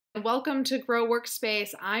Welcome to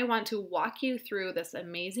GROworkspace. I want to walk you through this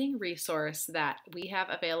amazing resource that we have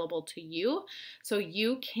available to you so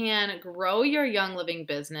you can grow your Young Living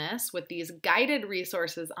business with these guided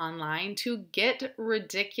resources online to get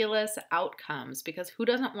ridiculous outcomes, because who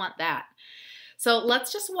doesn't want that? So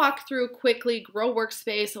let's just walk through quickly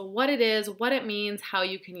GROworkspace, what it is, what it means, how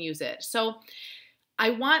you can use it. So I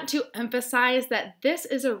want to emphasize that this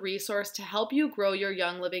is a resource to help you grow your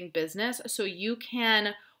Young Living business so you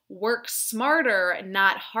can work smarter,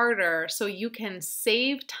 not harder, so you can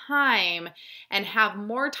save time and have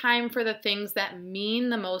more time for the things that mean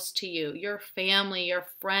the most to you, your family, your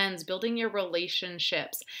friends, building your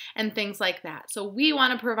relationships, and things like that. So we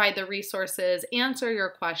want to provide the resources, answer your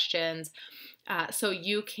questions, so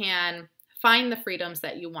you can find the freedoms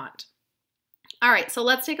that you want. All right, so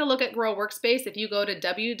let's take a look at GROworkspace. If you go to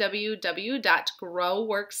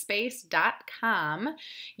www.GROworkspace.com,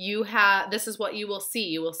 this is what you will see.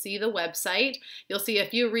 You will see the website. You'll see a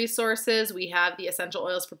few resources. We have the essential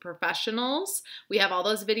oils for professionals. We have all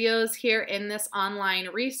those videos here in this online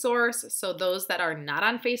resource, so those that are not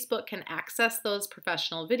on Facebook can access those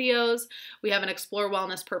professional videos. We have an Explore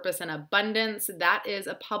Wellness, Purpose, and Abundance. That is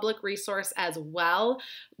a public resource as well.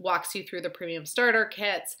 Walks you through the premium starter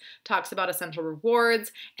kits, talks about essential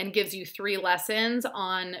rewards, and gives you 3 lessons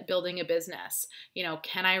on building a business. You know,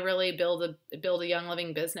 can I really build a Young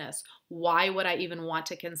Living business? Why would I even want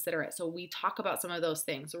to consider it? So we talk about some of those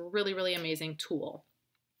things. A really, really amazing tool.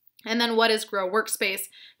 And then what is GROworkspace?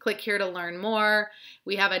 Click here to learn more.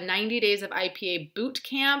 We have a 90 days of IPA boot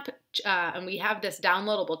camp, and we have this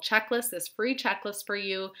downloadable checklist, this free checklist for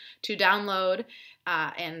you to download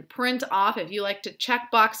and print off. If you like to check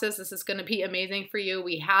boxes, this is going to be amazing for you.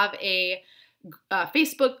 We have a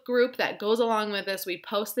Facebook group that goes along with this. We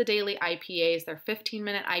post the daily IPAs. They're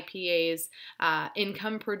 15-minute IPAs,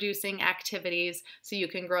 income producing activities, so you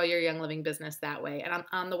can grow your Young Living business that way. And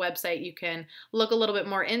on the website, you can look a little bit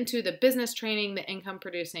more into the business training, the income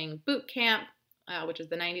producing boot camp, which is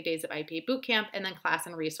the 90 days of IPA boot camp, and then class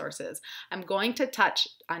and resources. I'm going to touch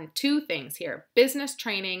on 2 things here: business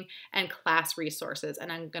training and class resources.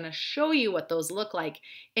 And I'm going to show you what those look like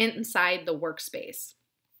inside the workspace.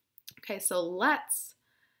 Okay, so let's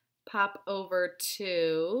pop over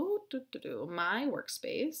to my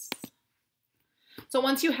workspace. So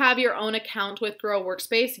once you have your own account with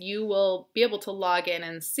GROworkspace, you will be able to log in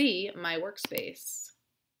and see my workspace.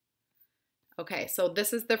 Okay, so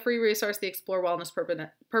this is the free resource, the Explore Wellness,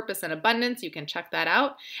 Purpose, and Abundance. You can check that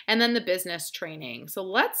out. And then the business training. So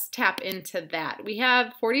let's tap into that. We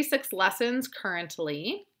have 46 lessons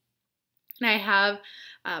currently. And I have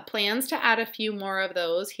plans to add a few more of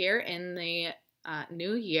those here in the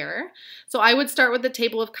new year. So I would start with the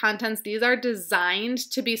table of contents. These are designed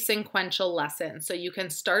to be sequential lessons. So you can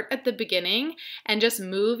start at the beginning and just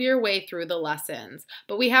move your way through the lessons.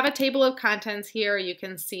 But we have a table of contents here. You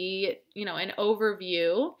can see, an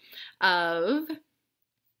overview of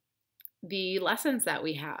the lessons that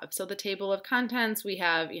we have. So the table of contents, we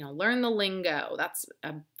have, learn the lingo. That's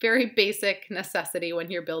a very basic necessity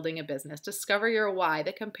when you're building a business. Discover your why,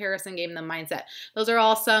 the comparison game, the mindset. Those are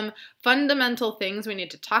all some fundamental things we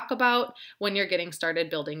need to talk about when you're getting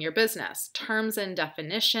started building your business. Terms and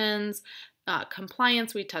definitions,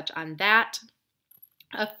 compliance, we touch on that.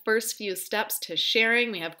 A first few steps to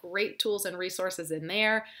sharing. We have great tools and resources in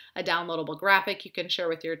there. A downloadable graphic you can share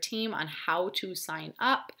with your team on how to sign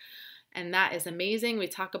up. And that is amazing. We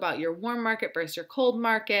talk about your warm market versus your cold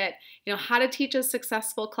market, how to teach a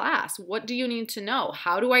successful class. What do you need to know?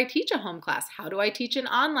 How do I teach a home class? How do I teach an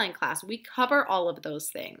online class? We cover all of those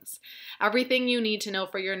things. Everything you need to know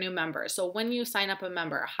for your new member. So when you sign up a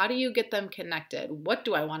member, how do you get them connected? What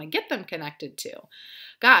do I want to get them connected to?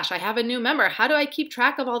 Gosh, I have a new member. How do I keep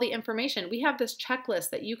track of all the information? We have this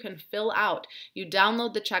checklist that you can fill out. You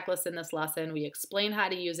download the checklist in this lesson. We explain how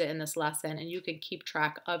to use it in this lesson, and you can keep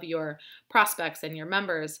track of your prospects and your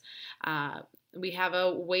members. We have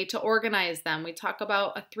a way to organize them. We talk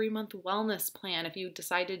about a 3-month wellness plan. If you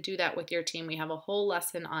decide to do that with your team, we have a whole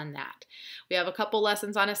lesson on that. We have a couple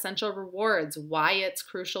lessons on essential rewards, why it's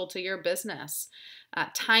crucial to your business.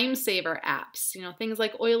 Time saver apps, things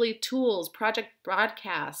like Oily Tools, Project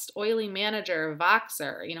Broadcast, Oily Manager,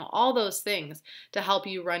 Voxer, all those things to help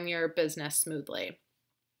you run your business smoothly.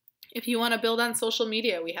 If you want to build on social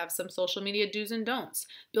media, we have some social media do's and don'ts.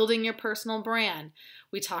 Building your personal brand.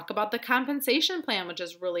 We talk about the compensation plan, which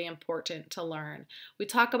is really important to learn. We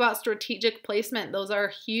talk about strategic placement. Those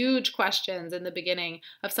are huge questions in the beginning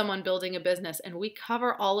of someone building a business, and we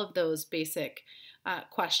cover all of those basic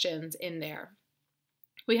questions in there.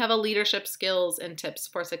 We have a leadership skills and tips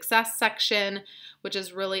for success section, which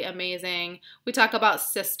is really amazing. We talk about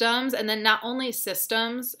systems, and then not only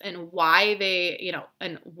systems and why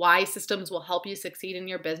and why systems will help you succeed in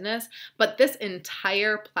your business, but this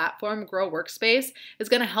entire platform, GROworkspace, is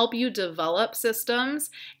going to help you develop systems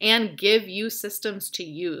and give you systems to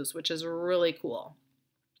use, which is really cool.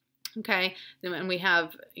 Okay, and we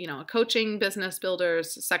have, a coaching business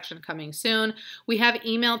builders section coming soon. We have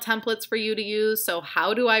email templates for you to use. So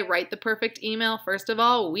how do I write the perfect email? First of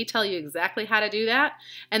all, we tell you exactly how to do that.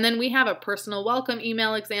 And then we have a personal welcome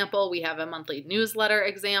email example. We have a monthly newsletter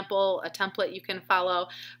example, a template you can follow.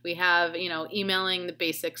 We have, emailing the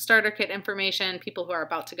basic starter kit information, people who are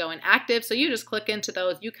about to go inactive. So you just click into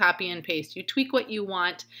those, you copy and paste, you tweak what you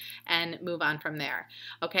want and move on from there.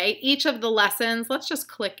 Okay, each of the lessons, let's just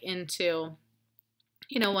click into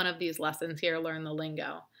one of these lessons here, learn the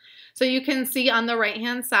lingo. So you can see on the right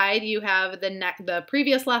hand side you have the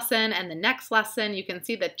previous lesson and the next lesson. You can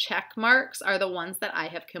see the check marks are the ones that I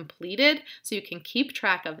have completed, so you can keep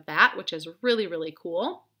track of that, which is really, really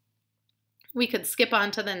cool. We could skip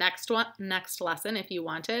on to the next lesson if you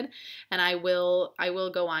wanted, and I will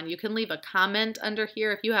go on. You can leave a comment under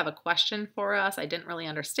here if you have a question for us. I didn't really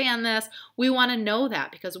understand this. We want to know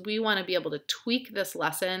that because we want to be able to tweak this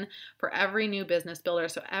lesson for every new business builder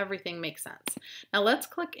so everything makes sense. Now let's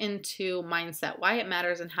click into mindset, why it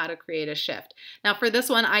matters and how to create a shift. Now for this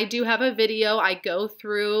one, I do have a video. I go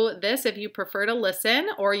through this if you prefer to listen,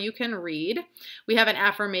 or you can read. We have an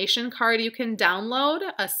affirmation card you can download,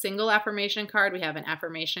 a single affirmation card. We have an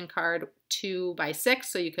affirmation card 2x6,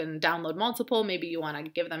 so you can download multiple. Maybe you want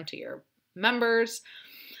to give them to your members.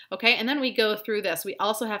 Okay, and then we go through this. We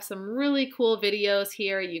also have some really cool videos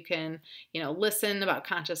here. You can, listen about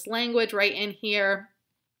conscious language right in here.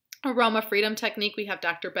 Aroma Freedom Technique, we have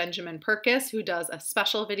Dr. Benjamin Perkis, who does a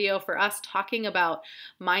special video for us talking about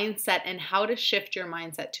mindset and how to shift your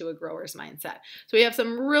mindset to a grower's mindset. So we have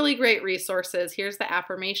some really great resources. Here's the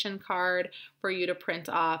affirmation card for you to print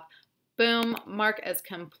off. Boom, mark as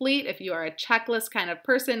complete. If you are a checklist kind of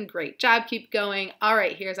person, great job, keep going. All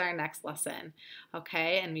right, here's our next lesson.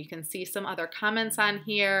 Okay, and you can see some other comments on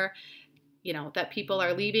here, that people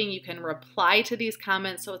are leaving. You can reply to these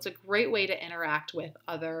comments, so it's a great way to interact with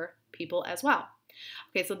other people as well.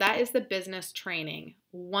 Okay, so that is the business training.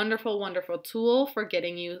 Wonderful, wonderful tool for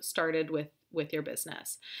getting you started with your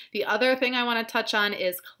business. The other thing I want to touch on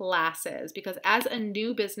is classes, because as a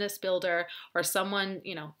new business builder or someone,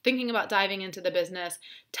 thinking about diving into the business,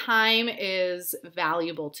 time is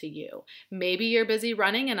valuable to you. Maybe you're busy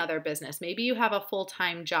running another business. Maybe you have a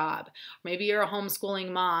full-time job. Maybe you're a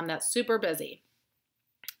homeschooling mom that's super busy.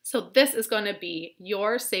 So this is going to be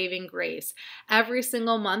your saving grace. Every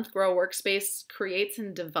single month, GROworkspace creates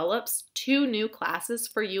and develops 2 new classes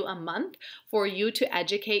for you a month for you to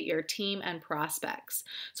educate your team and prospects.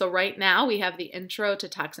 So right now we have the Intro to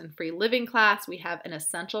Toxin-Free Living class, we have an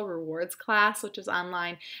Essential Rewards class, which is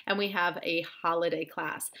online, and we have a holiday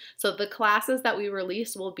class. So the classes that we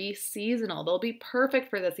release will be seasonal. They'll be perfect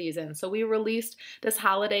for the season. So we released this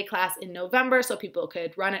holiday class in November so people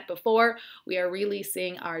could run it before. We are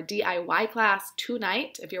releasing our DIY class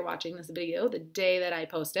tonight, if you're watching this video, the day that I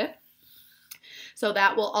post it. So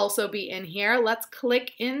that will also be in here. Let's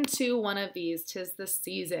click into one of these. 'Tis the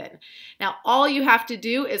season. Now, all you have to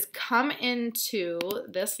do is come into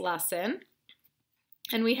this lesson,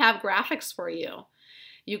 and we have graphics for you.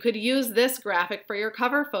 You could use this graphic for your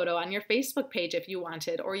cover photo on your Facebook page if you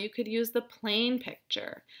wanted, or you could use the plain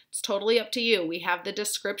picture. It's totally up to you. We have the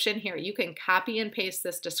description here. You can copy and paste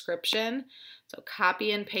this description. So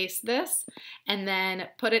copy and paste this, and then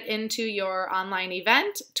put it into your online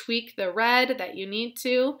event, tweak the red that you need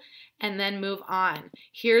to, and then move on.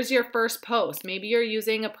 Here's your first post. Maybe you're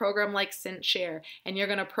using a program like SyncShare, and you're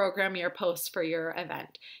gonna program your posts for your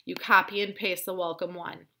event. You copy and paste the welcome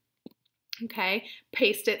one. Okay,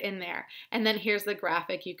 paste it in there. And then here's the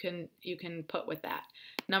graphic you can put with that.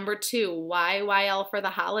 Number 2, why YL for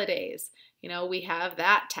the holidays? We have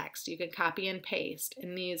that text. You can copy and paste.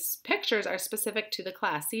 And these pictures are specific to the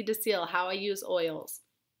class. Seed to Seal, how I use oils.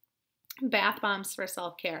 Bath bombs for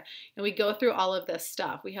self-care. And we go through all of this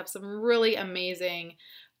stuff. We have some really amazing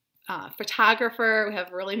photographer. We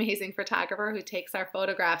have a really amazing photographer who takes our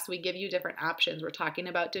photographs. We give you different options. We're talking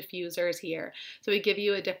about diffusers here. So we give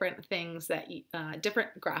you different things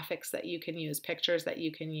different graphics that you can use, pictures that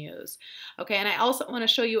you can use. Okay, and I also want to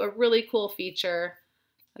show you a really cool feature.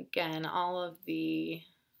 Again, giving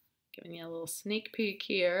you a little sneak peek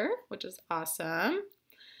here, which is awesome.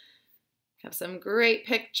 Have some great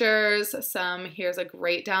pictures. Here's a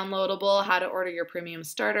great downloadable, how to order your premium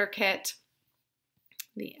starter kit.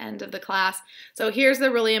 the end of the class. So here's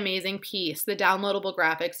the really amazing piece, the downloadable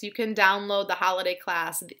graphics. You can download the holiday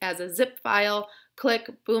class as a zip file, click,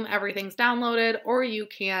 boom, everything's downloaded, or you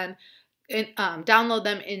can download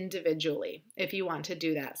them individually if you want to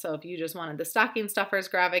do that. So if you just wanted the stocking stuffers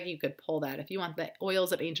graphic, you could pull that. If you want the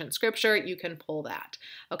oils of ancient scripture, you can pull that.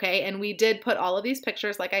 Okay, and we did put all of these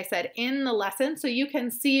pictures, like I said, in the lesson so you can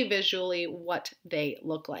see visually what they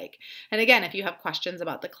look like. And again, if you have questions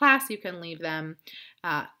about the class, you can leave them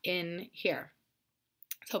in here.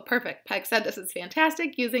 So perfect. Peg said this is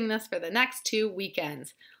fantastic. Using this for the next 2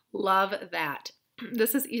 weekends. Love that.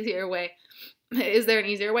 This is easier way. Is there an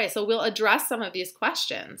easier way? So we'll address some of these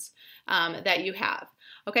questions that you have.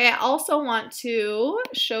 Okay, I also want to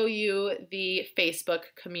show you the Facebook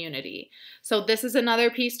community. So this is another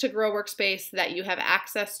piece to GROworkspace that you have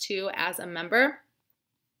access to as a member.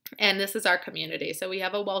 And this is our community. So we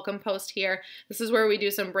have a welcome post here. This is where we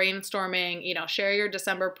do some brainstorming, share your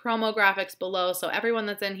December promo graphics below. So everyone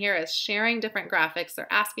that's in here is sharing different graphics.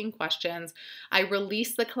 They're asking questions. I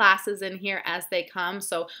release the classes in here as they come.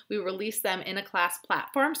 So we release them in a class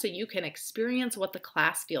platform so you can experience what the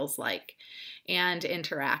class feels like and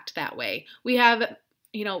interact that way. We have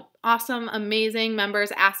awesome, amazing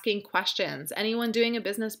members asking questions. Anyone doing a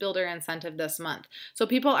business builder incentive this month. So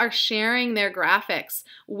people are sharing their graphics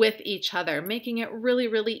with each other, making it really,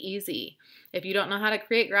 really easy. If you don't know how to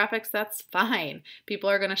create graphics, that's fine. People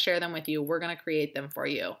are going to share them with you. We're going to create them for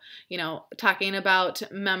you. Talking about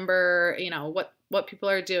member, what people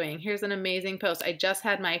are doing. Here's an amazing post. I just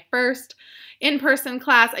had my first in-person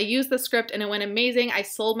class. I used the script and it went amazing. I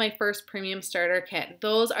sold my first premium starter kit.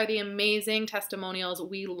 Those are the amazing testimonials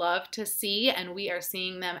we love to see, and we are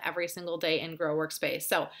seeing them every single day in GROworkspace.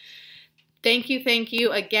 So thank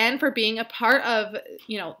you again for being a part of,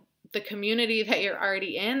 the community that you're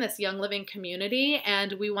already in, this Young Living community,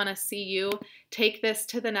 and we want to see you take this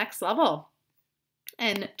to the next level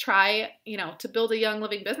and try, to build a Young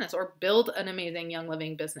Living business or build an amazing Young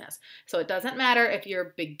Living business. So it doesn't matter if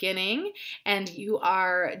you're beginning and you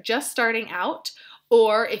are just starting out,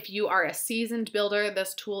 or if you are a seasoned builder,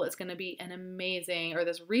 this tool is going to be an amazing, or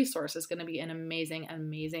this resource is going to be an amazing,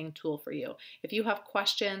 amazing tool for you. If you have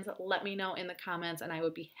questions, let me know in the comments and I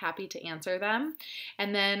would be happy to answer them.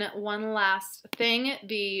 And then one last thing,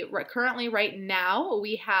 currently right now,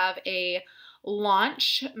 we have a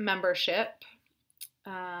launch membership.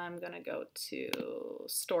 I'm going to go to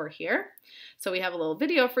store here. So we have a little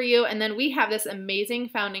video for you. And then we have this amazing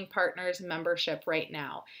Founding Partners membership right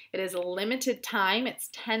now. It is a limited time. It's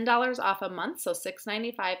 $10 off a month, so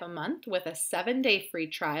 $6.95 a month with a 7-day free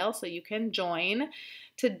trial. So you can join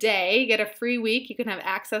today, get a free week. You can have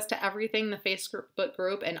access to everything, the Facebook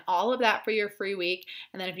group and all of that for your free week.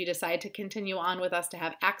 And then if you decide to continue on with us to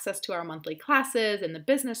have access to our monthly classes and the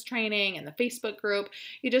business training and the Facebook group,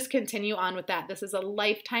 you just continue on with that. This is a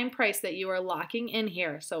lifetime price that you are locking in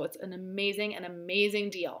here. So it's an amazing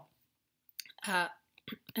deal.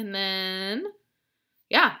 And then,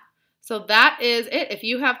 yeah, so that is it. If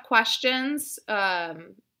you have questions,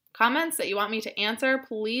 comments that you want me to answer,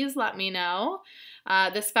 please let me know.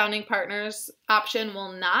 This Founding Partners option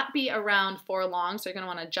will not be around for long, so you're going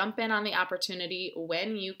to want to jump in on the opportunity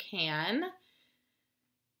when you can.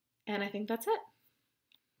 And I think that's it.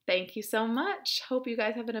 Thank you so much. Hope you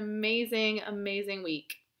guys have an amazing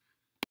week.